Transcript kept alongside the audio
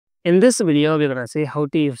In this video, we're gonna see how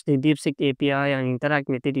to use the DeepSeek API and interact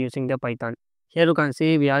with it using the Python. Here you can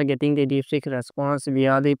see we are getting the DeepSeek response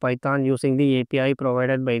via the Python using the API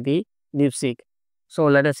provided by the DeepSeek. So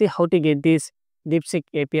let us see how to get this DeepSeek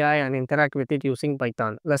API and interact with it using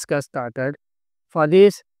Python. Let's get started. For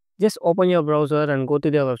this, just open your browser and go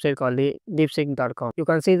to the website called the deepseek.com. You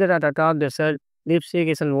can see that at the top they said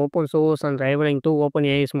DeepSeek is an open source and rivaling to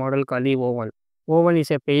OpenAI's model called the O1. O1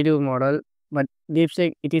 is a paid model, but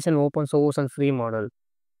DeepSeek it is an open source and free model.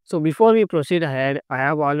 So before we proceed ahead, I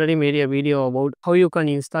have already made a video about how you can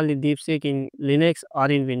install the DeepSeek in Linux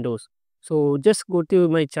or in Windows. So just go to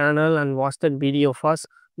my channel and watch that video first,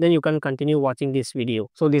 then you can continue watching this video.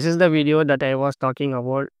 So this is the video that I was talking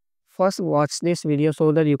about. First watch this video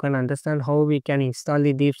so that you can understand how we can install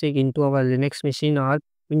the DeepSeek into our Linux machine or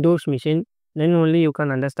Windows machine. Then only you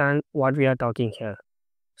can understand what we are talking here.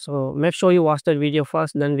 So make sure you watch that video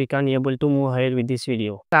first, then we can able to move ahead with this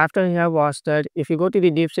video. After you have watched that, if you go to the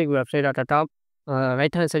DeepSeek website at the top,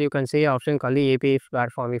 right hand side you can see option called the API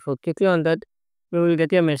platform. If you click on that, we will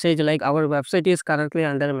get a message like our website is currently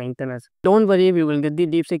under maintenance. Don't worry, we will get the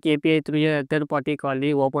DeepSeek API through a third party called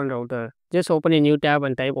the Open Router. Just open a new tab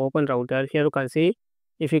and type Open Router. Here you can see,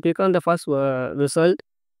 if you click on the first result,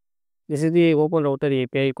 this is the Open Router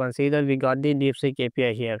API. You can see that we got the DeepSeek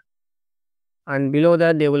API here. And below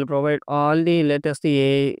that they will provide all the latest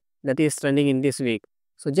AI that is trending in this week.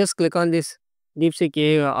 So just click on this DeepSeek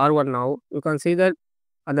AI R1 now. You can see that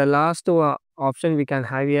at the last option we can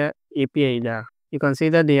have a API there. You can see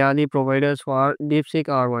that they are the providers for DeepSeek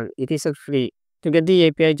R1. It is free. To get the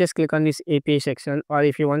API, just click on this API section, or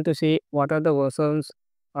if you want to see what are the versions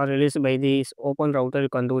are released by this Open Router, you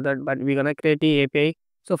can do that. But we're gonna create the API.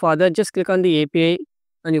 So for that, just click on the API,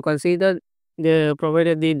 and you can see that they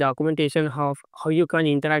provided the documentation of how you can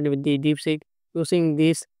interact with the DeepSeek using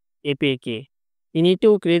this API key. You need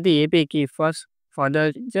to create the API key first. For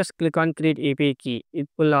that, just click on create API key. It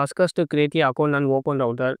will ask us to create the account on Open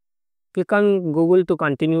Router. Click on Google to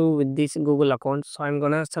continue with this Google account. So I'm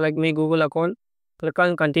gonna select my Google account. Click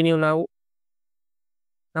on continue now.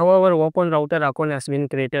 Now our Open Router account has been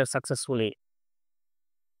created successfully.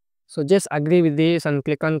 So just agree with this and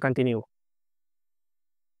click on continue.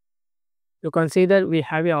 You can see that we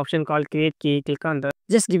have an option called create key. Click on that.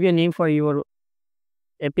 Just give a name for your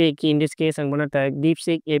API key. In this case, I'm gonna type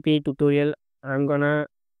DeepSeek API tutorial. I'm gonna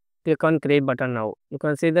click on create button now. You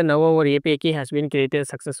can see that now our API key has been created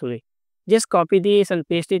successfully. Just copy this and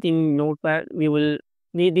paste it in Notepad. We will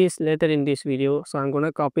need this later in this video. So I'm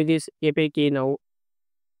gonna copy this API key now.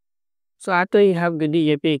 So after you have got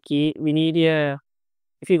the API key, we need a.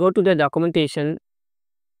 If you go to the documentation,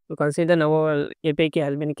 you can see that now our API key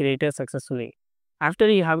has been created successfully. After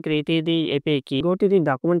you have created the API key, go to the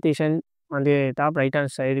documentation on the top right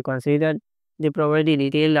hand side. You can see that they provide the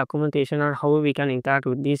detailed documentation on how we can interact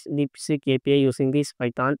with this DeepSeek API using this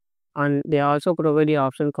Python, and they also provide the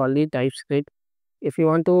option called the TypeScript. If you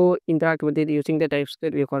want to interact with it using the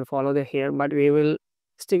TypeScript, you can follow the here, but we will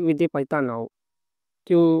stick with the Python now.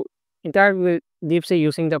 To interact with DeepSeek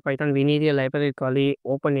using the Python, we need a library called the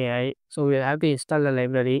OpenAI. So we have to install the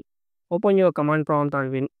library. Open your command prompt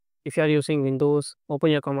on if you are using Windows, open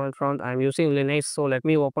your command prompt. I am using Linux, so let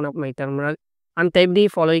me open up my terminal and type the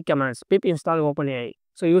following commands: pip install OpenAI.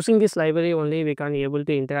 So using this library only we can able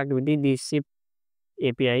to interact with the DeepSeek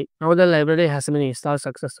API. Now the library has been installed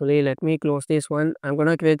successfully. Let me close this one. I'm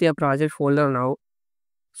gonna create a project folder now.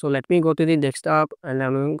 So let me go to the desktop and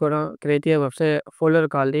I'm gonna create a website folder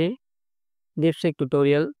called the DeepSeek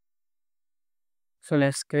tutorial. So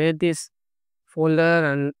let's create this folder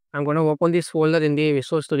and I'm going to open this folder in the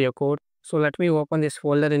Visual Studio Code. So let me open this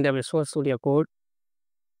folder in the Visual Studio Code.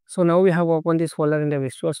 So now we have opened this folder in the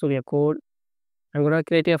Visual Studio Code. I'm going to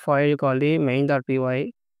create a file called the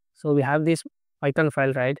main.py. So we have this Python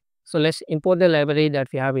file, right? So let's import the library that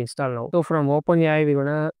we have installed now. So from OpenAI, we're going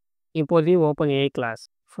to import the OpenAI class.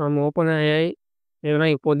 From OpenAI, we're going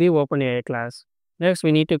to import the OpenAI class. Next,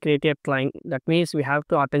 we need to create a client. That means we have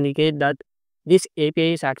to authenticate that this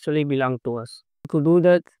API is actually belong to us. To do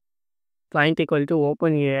that, client equal to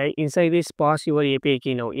OpenAI. Inside this, pass your API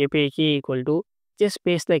key now. API key equal to, just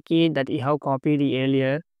paste the key that you have copied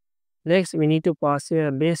earlier. Next, we need to pass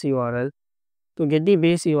a base URL. To get the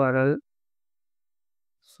base URL,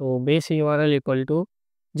 so base URL equal to,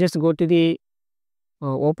 just go to the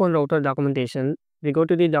Open Router documentation. We go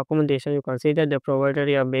to the documentation, you can see that they provided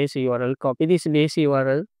a base URL. Copy this base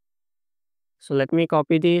URL. So let me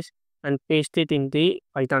copy this and paste it in the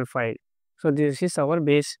Python file. So this is our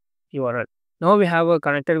base URL. Now we have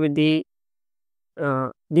connected with the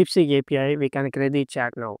DeepSeek API. We can create the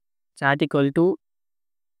chat now. Chat equal to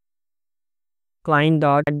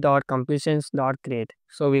client.completions.create.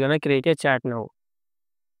 So we're gonna create a chat now.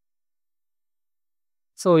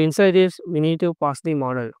 So inside this, we need to pass the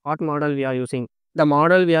model. What model we are using? The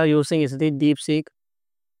model we are using is the DeepSeek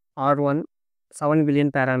R1 7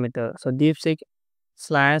 billion parameter. So DeepSeek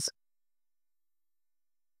slash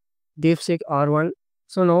DeepSeek R1.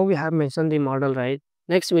 So now we have mentioned the model, right?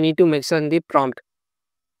 Next, we need to mention the prompt.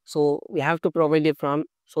 So we have to provide the prompt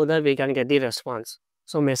so that we can get the response.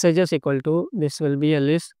 So messages equal to this will be a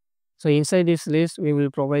list. So inside this list, we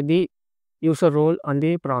will provide the user role on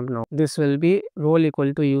the prompt now. This will be role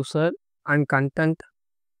equal to user and content.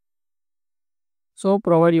 So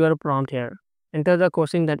provide your prompt here. Enter the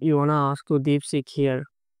question that you wanna ask to DeepSeek here.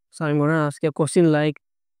 So I'm gonna ask a question like,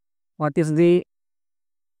 what is the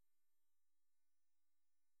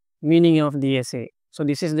meaning of the essay? So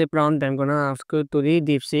this is the prompt I'm gonna ask to the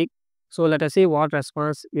DeepSeek. So let us see what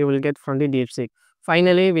response we will get from the DeepSeek.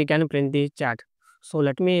 Finally, we can print the chat. So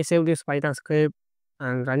let me save this Python script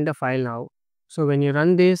and run the file now. So when you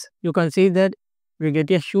run this, you can see that we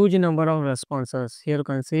get a huge number of responses. Here you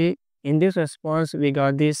can see in this response, we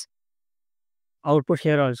got this output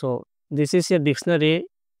here also. This is a dictionary.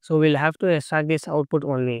 So we'll have to extract this output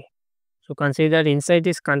only. So consider inside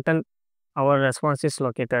this content our response is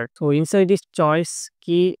located. So inside this choice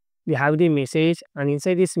key we have the message, and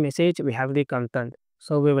inside this message we have the content.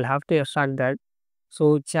 So we will have to extract that.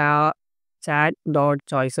 So chat dot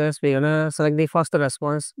choices, we're gonna select the first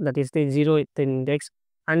response, that is the 0th index,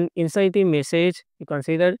 and inside the message you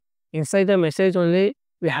consider inside the message only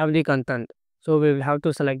we have the content. So we will have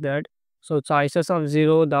to select that. So choices of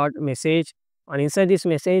 0 dot message, and inside this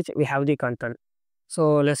message we have the content.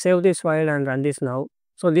 So let's save this file and run this now.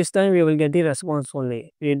 So this time we will get the response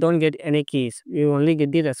only. We don't get any keys. We only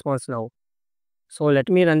get the response now. So let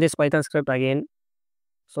me run this Python script again.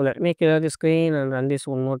 So let me clear the screen and run this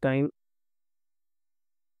one more time.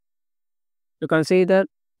 You can see that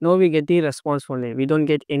now we get the response only. We don't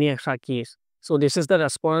get any extra keys. So this is the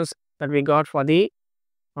response that we got for the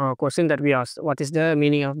question that we asked. What is the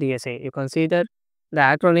meaning of the essay? You can see that the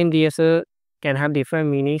acronym DSA can have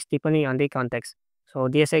different meanings depending on the context. So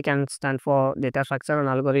DSA can stand for data structure and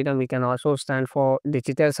algorithm. We can also stand for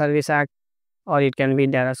Digital Service Act, or it can be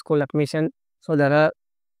data school admission. So there are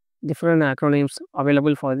different acronyms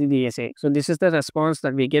available for the DSA. So this is the response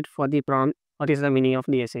that we get for the prompt. What is the meaning of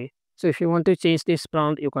DSA? So if you want to change this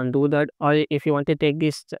prompt, you can do that. Or if you want to take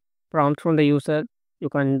this prompt from the user, you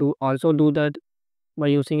can also do that by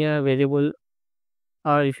using a variable.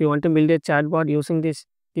 Or if you want to build a chatbot using this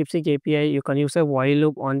DeepSeek API, you can use a while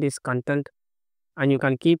loop on this content, and you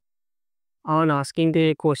can keep on asking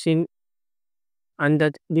the question, and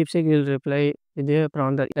that DeepSeek will reply with the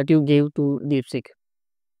prompt that you gave to DeepSeek.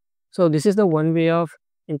 So this is the one way of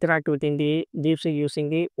interact within the DeepSeek using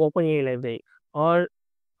the OpenAI library. Or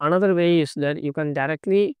another way is that you can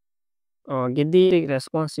directly get the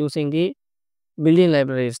response using the building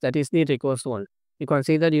libraries, that is the request one. You can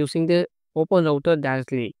see that using the open router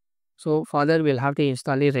directly. So further we'll have to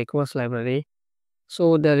install the request library.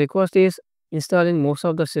 So the request is installed in most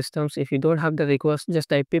of the systems. If you don't have the request, just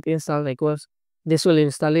type pip install request. This will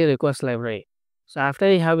install the request library. So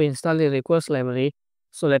after you have installed the request library,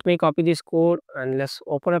 so let me copy this code and let's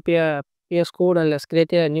open up a PS code and let's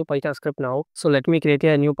create a new Python script now. So let me create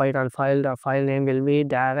a new Python file. The file name will be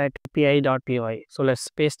direct.py.py. So let's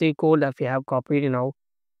paste the code that we have copied now.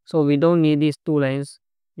 So we don't need these two lines.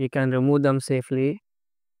 We can remove them safely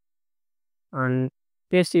and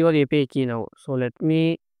paste your API key now. So let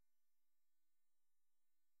me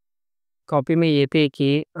copy my API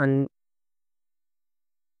key and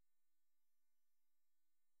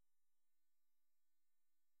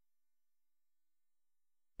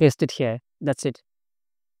paste it here. That's it.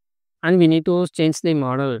 And we need to change the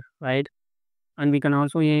model, right? And we can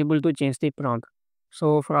also be able to change the prompt.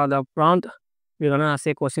 So for the prompt, we're gonna ask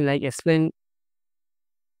a question like explain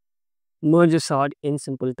merge sort in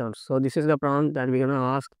simple terms. So this is the prompt that we're gonna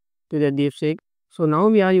ask to the DeepSeek. So now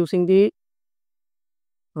we are using the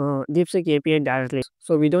DeepSeek API directly.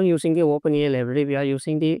 So we don't using the OpenAI library. We are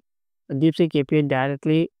using the DeepSeek API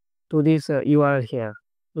directly to this URL here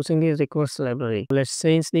using the request library. Let's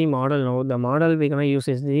change the model now. The model we're gonna use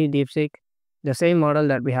is the DeepSeek, the same model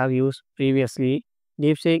that we have used previously,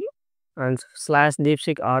 DeepSeek and slash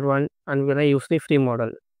DeepSeek R1, and we're gonna use the free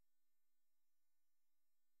model.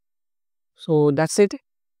 So that's it.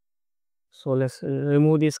 So let's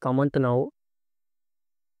remove this comment now.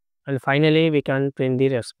 And finally, we can print the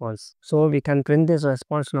response. So we can print this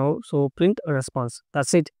response now. So print a response.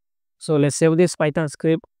 That's it. So let's save this Python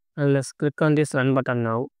script and let's click on this run button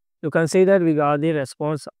now. You can see that we got the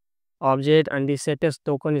response object and the status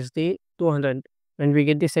token is the 200. When we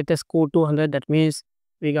get the status code 200, that means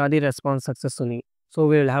we got the response successfully. So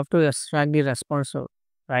we will have to extract the response,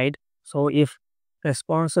 right? So if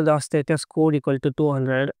response to the status code equal to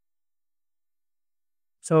 200,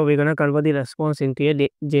 so we're gonna convert the response into a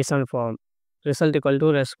JSON form. Result equal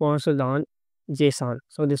to response on JSON.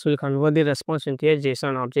 So this will convert the response into a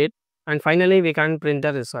JSON object, and finally we can print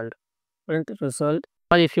the result. Print the result.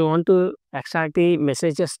 Or if you want to extract the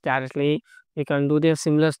messages directly, we can do the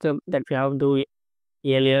similar step that we have do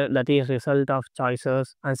earlier. That is result of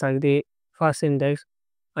choices and select the first index,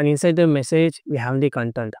 and inside the message we have the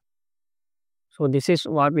content. So this is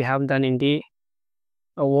what we have done in the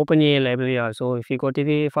OpenAI library also. If you go to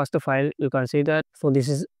the first file, you can see that. So this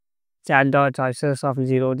is chat dot choices of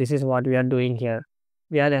 0. This is what we are doing here.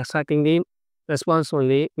 We are extracting the response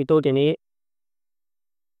only without any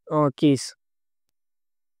keys.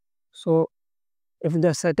 So if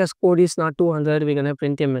the status code is not 200, we're gonna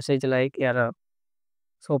print a message like error.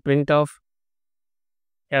 So print of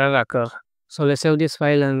error occur. So let's save this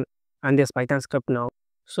file and this Python script now.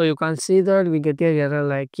 So you can see that we get a error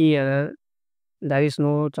like key error. There is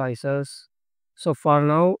no choices. So for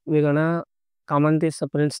now we're gonna comment this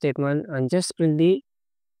print statement and just print the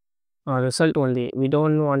result only. We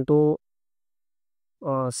don't want to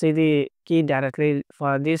see the key directly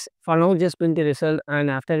for this. For now just print the result, and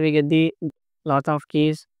after we get the lot of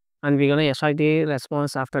keys, and we're gonna extract the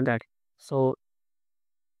response after that. So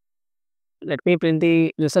let me print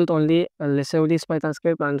the result only, and let's save this Python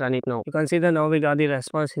script and run it now. You can see that now we got the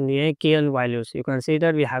response in the key and values. You can see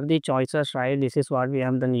that we have the choices, right? This is what we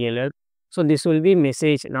have done earlier. So this will be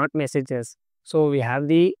message, not messages. So we have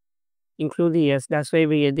the include the yes. That's why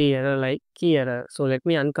we get the error like key error. So let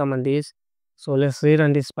me uncomment this. So let's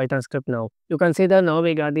rerun this Python script now. You can see that now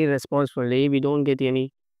we got the response fully. We don't get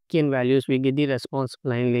any key and values. We get the response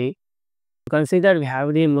blindly. You can see that we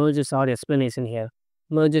have the merge sort explanation here.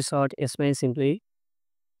 Merge sort explains simply.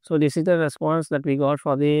 So this is the response that we got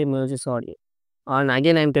for the merge sort. And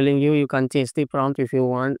again, I'm telling you, you can change the prompt if you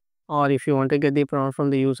want, or if you want to get the prompt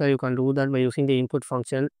from the user, you can do that by using the input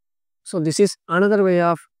function. So this is another way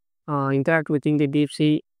of interact with the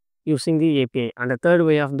DeepSeek using the API. And the third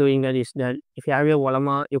way of doing that is that if you have a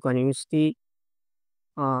Volama, you can use the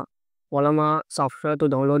Volama software to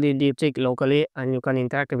download the DeepSeek locally, and you can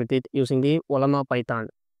interact with it using the Volama Python.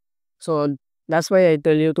 So that's why I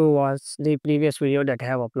tell you to watch the previous video that I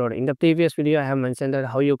have uploaded. In the previous video, I have mentioned that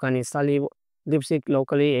how you can install the DeepSeek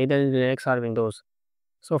locally either in Linux or Windows.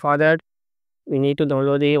 So for that, we need to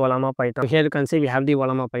download the Volama Python. Here you can see we have the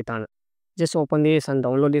Volama Python. Just open this and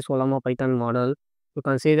download this Volama Python model. You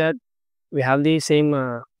can see that we have the same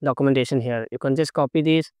documentation here. You can just copy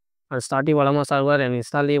this and start the Volama server and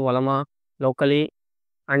install the Volama locally,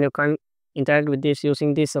 and you can interact with this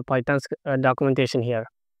using this Python documentation here.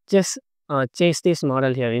 Just change this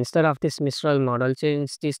model here. Instead of this Mistral model,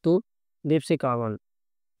 change this to DeepSeek R1.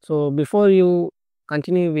 So before you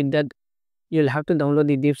continue with that, you'll have to download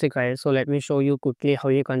the DeepSeek file. So let me show you quickly how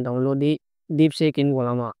you can download the DeepSeek in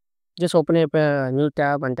Volama. Just open up a new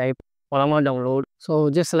tab and type Volama download. So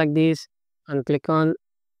just select this and click on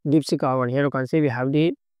DeepSeek R1. Here you can see we have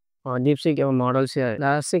the DeepSeek models here. There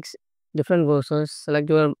are 6 different versions. Select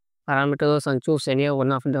your parameters and choose any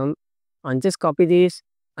one of them, and just copy this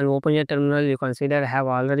and open your terminal. You can see that I have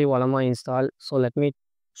already Volama installed. So let me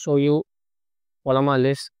show you Volama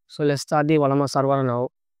list. So let's start the Volama server now.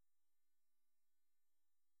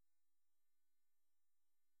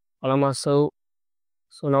 Volama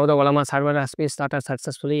so now the Volama server has been started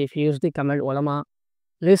successfully. If you use the command Volama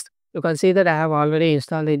list, you can see that I have already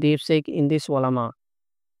installed the DeepSeek in this Volama.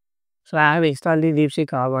 So I have installed the DeepSeek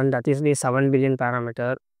R1, that is the 7 billion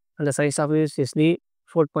parameter, and the size of this is the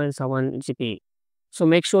 4.7 GB. So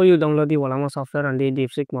make sure you download the Volama software and the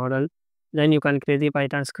DeepSeek model. Then you can create the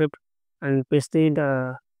Python script and paste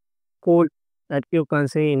the code that you can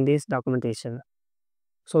see in this documentation.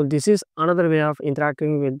 So this is another way of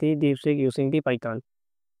interacting with the DeepSeek using the Python.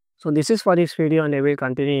 So this is for this video, and I will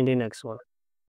continue in the next one.